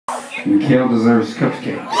Mikhail deserves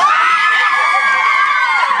cupcakes.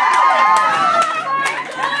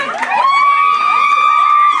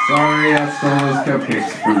 Sorry, I stole those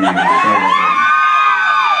cupcakes from you.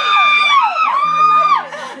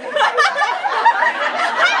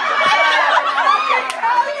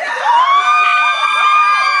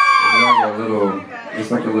 Sorry about that.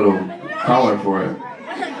 There's like a little collar for it.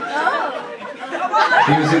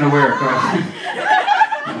 He was gonna wear a collar.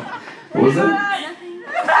 What was that?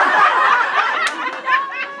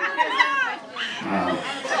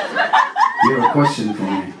 You have a question for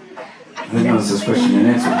me? I didn't know this was question and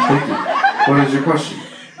answer. Thank you. What is your question? Do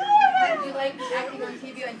you like acting on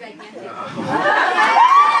TV and Banter?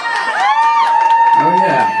 Oh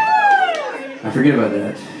yeah. I forget about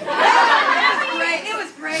that. It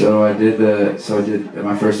was great. So I did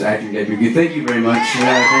my first acting debut. Thank you very much.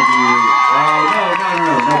 Yeah, thank you.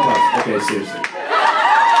 No applause. Okay, seriously.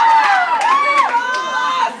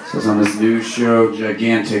 So it's on this new show,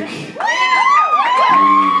 Gigantic.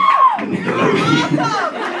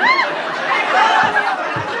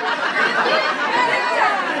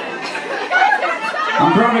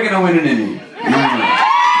 I'm probably gonna win an Emmy.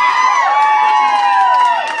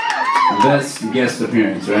 Best guest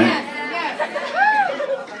appearance, right?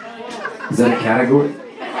 Is that a category?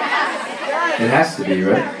 It has to be,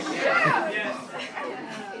 right?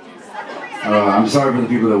 I'm sorry for the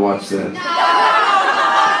people that watched that.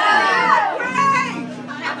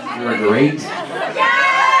 You were great.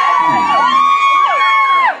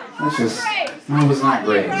 That's just, that was not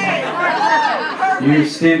great. Your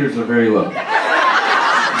standards are very low.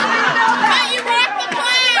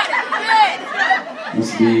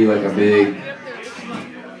 Must be like a big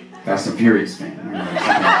Fast and Furious fan.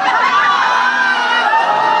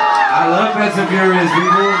 I love Fast and Furious,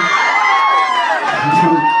 people.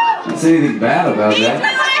 Don't say anything bad about that.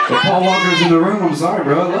 If Paul Walker's in the room, I'm sorry,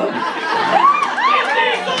 bro. I love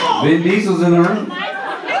it. Vin Diesel's in the room.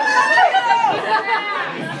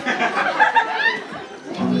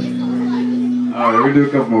 Alright, we're gonna do a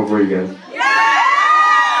couple more for you guys.